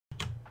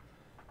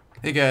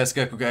Hey guys,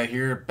 Gecko Guy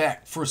here,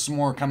 back for some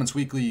more Comments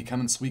Weekly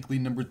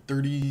number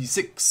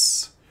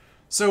 36.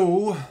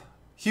 So,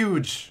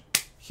 huge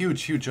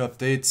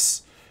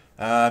updates.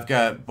 I've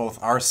got both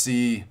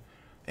RC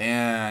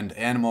and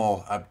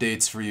animal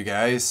updates for you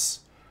guys.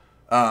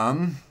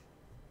 Um,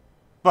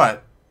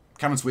 but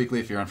Comments Weekly,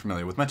 if you're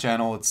unfamiliar with my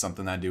channel, it's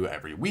something I do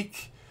every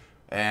week.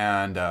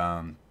 And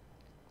I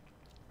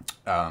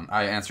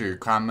answer your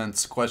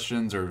comments,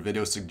 questions, or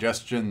video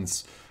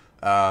suggestions,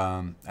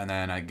 and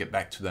then I get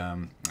back to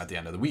them at the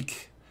end of the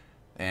week.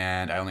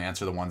 And I only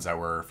answer the ones that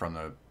were from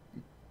the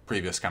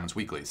previous Comments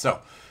Weekly.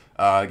 So,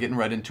 getting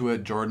right into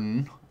it,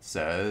 Jordan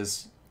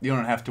says, "You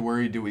don't have to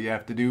worry, do what you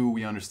have to do,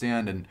 we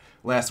understand." And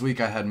last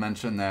week I had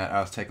mentioned that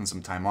I was taking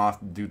some time off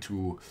due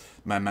to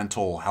my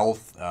mental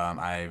health.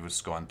 I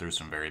was going through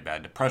some very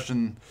bad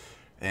depression,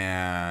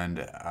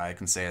 and I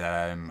can say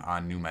that I'm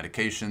on new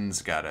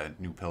medications, got a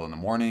new pill in the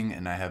morning,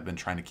 and I have been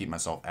trying to keep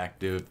myself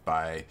active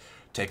by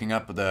taking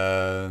up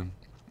the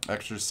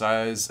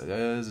exercise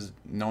as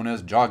known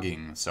as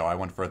jogging. So I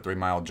went for a 3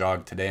 mile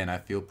jog today, and I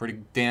feel pretty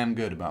damn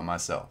good about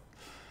myself.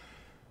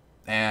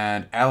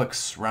 And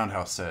Alex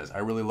Roundhouse says, "I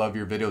really love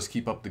your videos.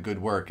 Keep up the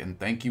good work." And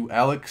thank you,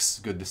 Alex.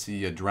 Good to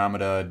see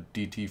Andromeda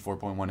DT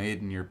 4.18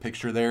 in your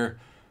picture there.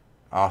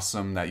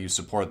 Awesome that you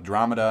support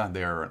Andromeda.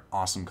 They're an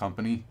awesome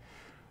company.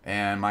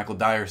 And Michael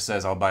Dyer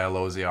says, "I'll buy a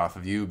LOSI off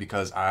of you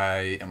because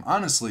I am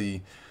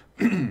honestly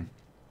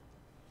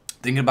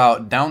thinking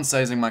about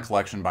downsizing my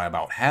collection by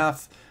about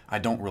half. I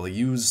don't really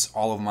use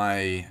all of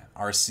my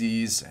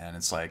RCs, and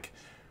it's like,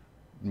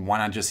 why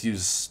not just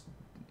use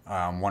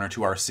one or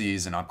two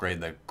RCs and upgrade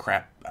the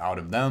crap out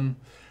of them?"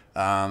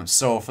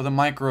 So for the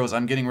micros,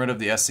 I'm getting rid of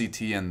the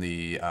SCT and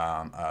the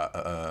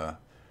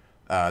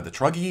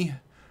Truggy.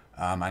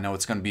 I know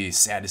it's going to be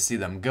sad to see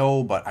them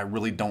go, but I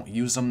really don't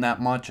use them that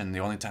much, and the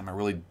only time I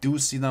really do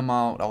see them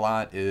out a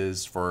lot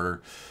is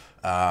for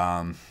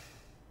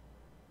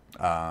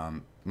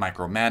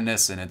Micro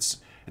Madness, and it's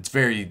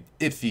very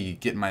iffy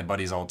getting my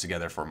buddies all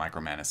together for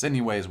Micro Madness.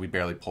 Anyways, we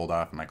barely pulled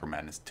off Micro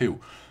Madness 2.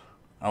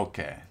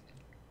 Okay.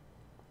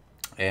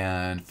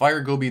 And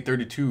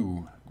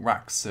FireGoby32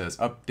 Rock says,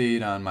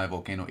 "Update on my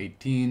Volcano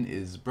 18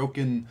 is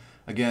broken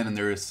again, and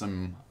there is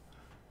some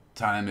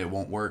time it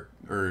won't work,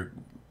 or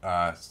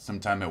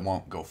sometime it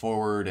won't go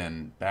forward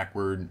and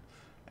backward,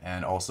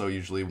 and also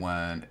usually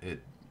when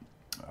it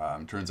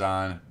turns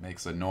on, it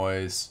makes a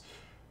noise,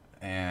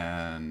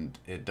 and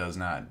it does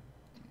not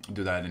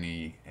do that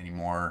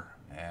anymore.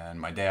 And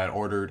my dad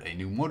ordered a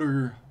new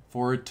motor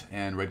for it,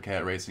 and Red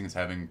Cat Racing is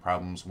having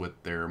problems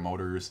with their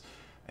motors,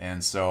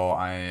 and so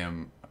I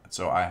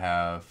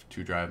have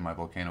to drive my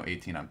Volcano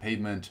 18 on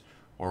pavement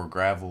or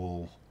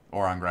gravel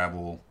or on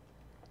gravel."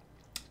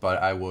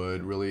 But I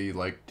would really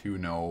like to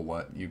know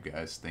what you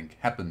guys think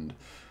happened.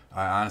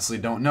 I honestly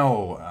don't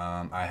know.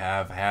 I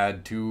have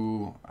had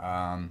two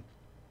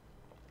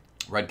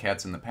Red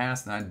Cats in the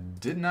past, and I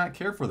did not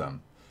care for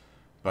them.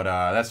 But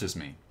that's just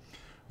me.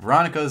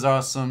 Veronica is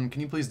awesome.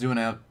 "Can you please do an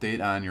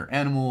update on your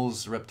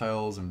animals,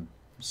 reptiles, and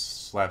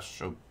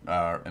slash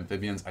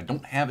amphibians?" I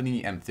don't have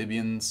any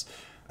amphibians.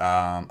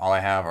 All I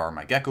have are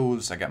my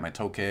geckos. I got my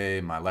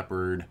tokay, my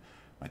leopard,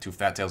 my two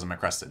fat tails, and my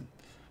crested.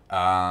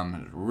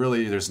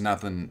 Really, there's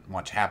nothing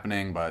much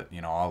happening, but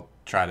you know, I'll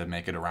try to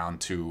make it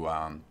around to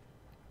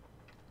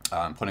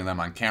putting them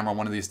on camera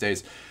one of these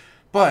days.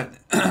 But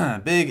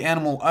big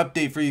animal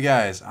update for you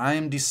guys. I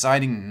am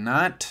deciding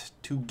not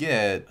to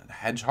get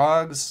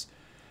hedgehogs,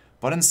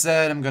 but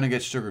instead I'm gonna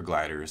get sugar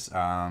gliders.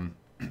 I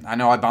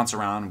know I bounce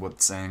around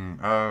with saying,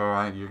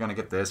 "Oh, you're gonna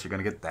get this, you're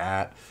gonna get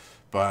that,"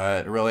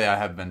 but really I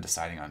have been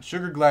deciding on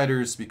sugar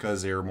gliders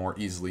because they're more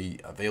easily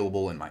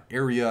available in my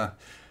area,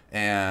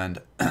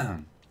 and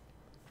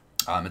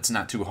it's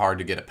not too hard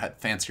to get a pet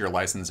fancier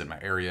license in my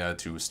area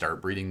to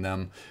start breeding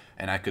them,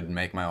 and I could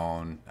make my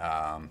own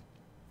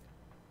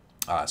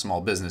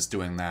small business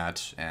doing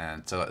that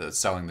and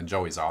selling the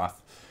joeys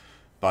off.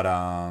 But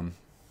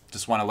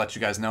just want to let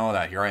you guys know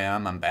that here I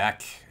am, I'm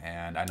back,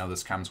 and I know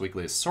this Comments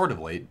Weekly is sort of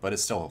late, but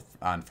it's still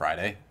on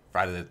Friday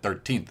the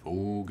 13th.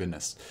 Oh,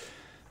 goodness.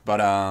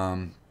 But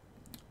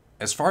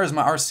as far as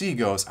my RC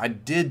goes, I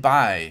did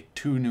buy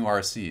two new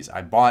RCs.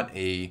 I bought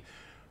a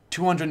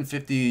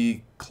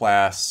 250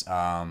 class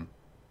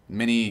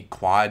mini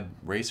quad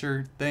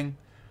racer thing.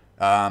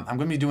 I'm going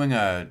to be doing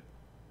a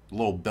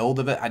little build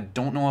of it. I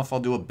don't know if I'll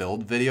do a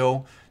build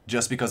video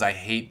just because I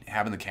hate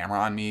having the camera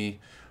on me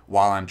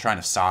while I'm trying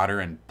to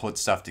solder and put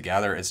stuff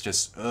together. It's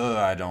just,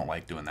 I don't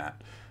like doing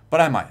that. But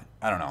I might.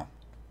 I don't know.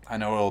 I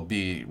know it'll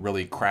be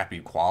really crappy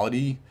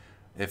quality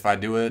if I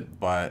do it,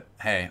 but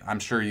hey, I'm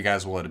sure you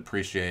guys will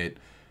appreciate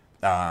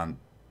the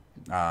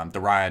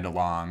ride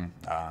along,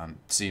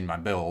 seeing my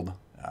build.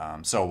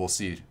 So we'll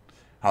see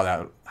how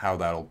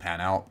that'll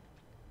pan out.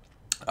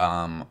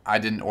 I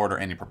didn't order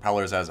any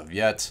propellers as of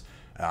yet.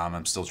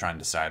 I'm still trying to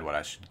decide what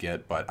I should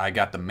get, but I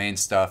got the main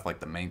stuff,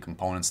 like the main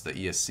components, the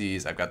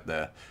ESCs. I've got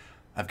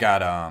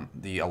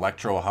the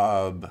Electro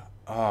Hub.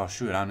 Oh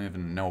shoot, I don't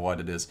even know what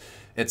it is.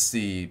 It's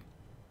the,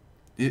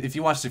 if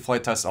you watch the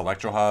flight test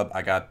Electro Hub,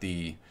 I got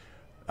the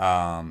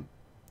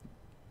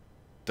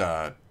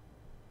the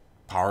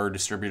power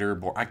distributor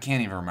board. I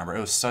can't even remember.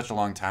 It was such a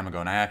long time ago,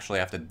 and I actually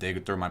have to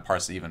dig through my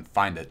parts to even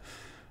find it.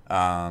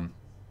 I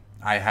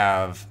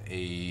have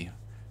a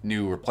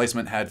new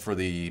replacement head for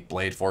the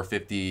Blade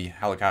 450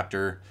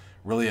 helicopter.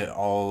 Really,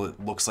 all it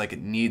looks like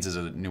it needs is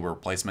a new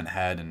replacement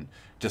head and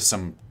just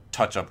some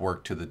touch-up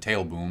work to the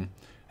tail boom,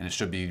 and it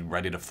should be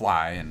ready to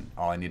fly. And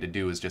all I need to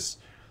do is just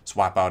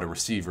swap out a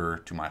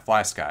receiver to my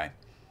FlySky.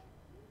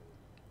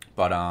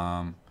 But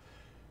I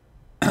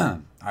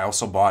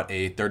also bought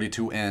a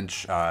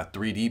 32-inch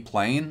 3D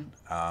plane.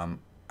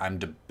 I'm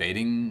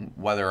debating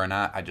whether or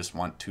not I just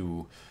want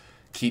to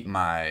keep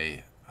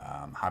my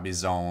Hobby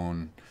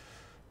Zone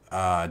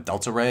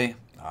Delta Ray.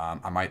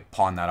 I might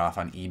pawn that off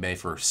on eBay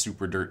for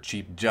super dirt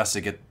cheap just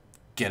to get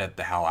it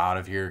the hell out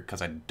of here,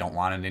 because I don't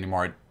want it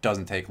anymore. It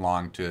doesn't take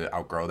long to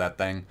outgrow that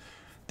thing.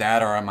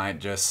 That, or I might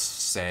just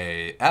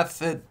say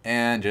F it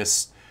and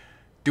just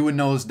do a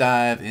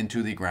nosedive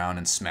into the ground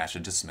and smash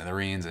it to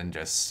smithereens and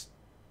just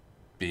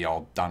be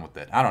all done with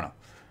it. I don't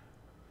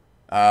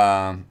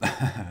know.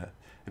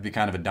 It'd be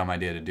kind of a dumb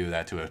idea to do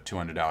that to a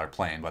 $200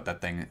 plane, but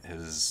that thing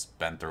has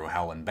been through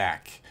hell and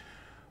back.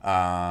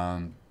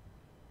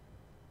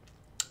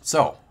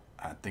 So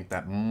I think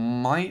that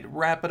might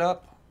wrap it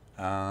up.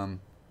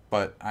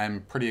 But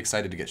I'm pretty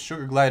excited to get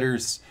sugar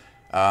gliders.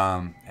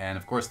 And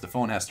of course the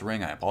phone has to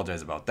ring. I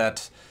apologize about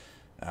that.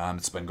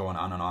 It's been going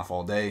on and off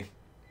all day.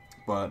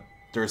 But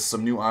there's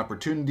some new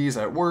opportunities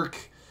at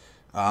work.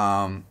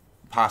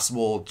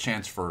 Possible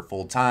chance for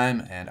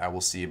full-time, and I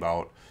will see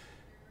about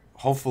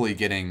hopefully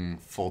getting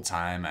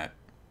full-time at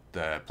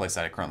the place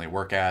that I currently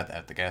work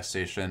at the gas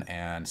station.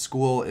 And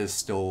school is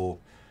still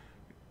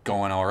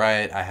going all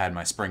right. I had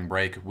my spring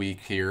break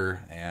week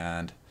here,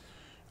 and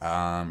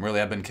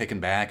really I've been kicking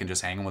back and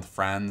just hanging with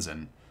friends,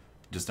 and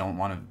just don't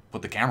want to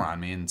put the camera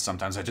on me, and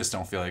sometimes I just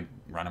don't feel like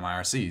running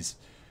my RCs.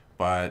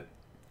 But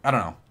I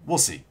don't know. We'll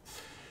see.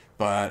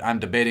 But I'm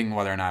debating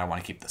whether or not I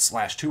want to keep the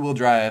Slash 2-wheel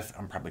drive.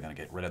 I'm probably going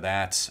to get rid of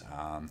that.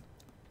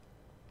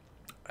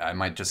 I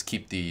might just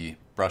keep the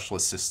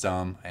brushless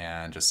system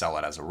and just sell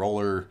it as a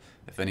roller,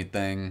 if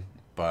anything.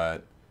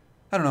 But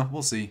I don't know.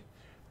 We'll see.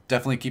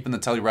 Definitely keeping the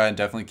Telluride.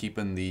 Definitely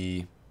keeping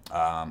the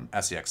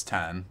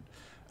SEX10.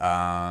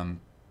 Going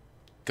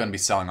to be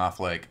selling off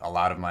like a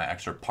lot of my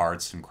extra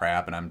parts and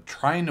crap. And I'm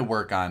trying to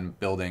work on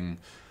building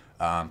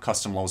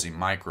custom LOSI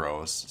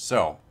micros.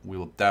 So we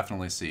will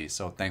definitely see.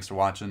 So thanks for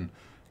watching.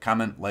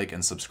 Comment, like,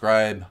 and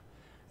subscribe.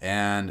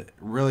 And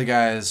really,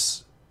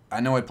 guys, I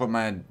know I put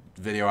my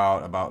video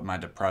out about my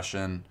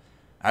depression.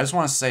 I just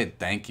want to say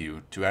thank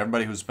you to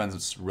everybody who's been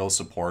real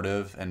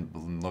supportive and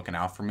been looking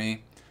out for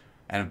me,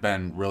 and have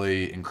been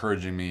really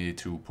encouraging me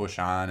to push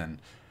on and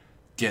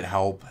get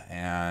help.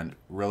 And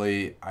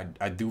really,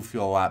 I do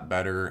feel a lot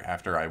better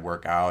after I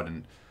work out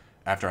and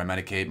after I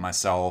medicate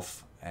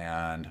myself.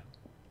 And,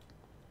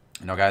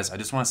 you know, guys, I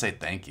just want to say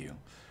thank you.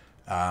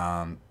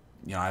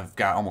 You know, I've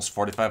got almost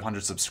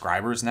 4,500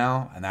 subscribers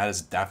now, and that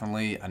is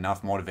definitely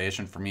enough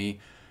motivation for me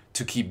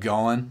to keep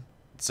going.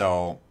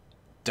 So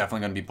definitely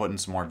going to be putting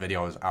some more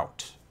videos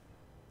out.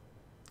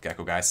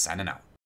 Gecko Guy signing out.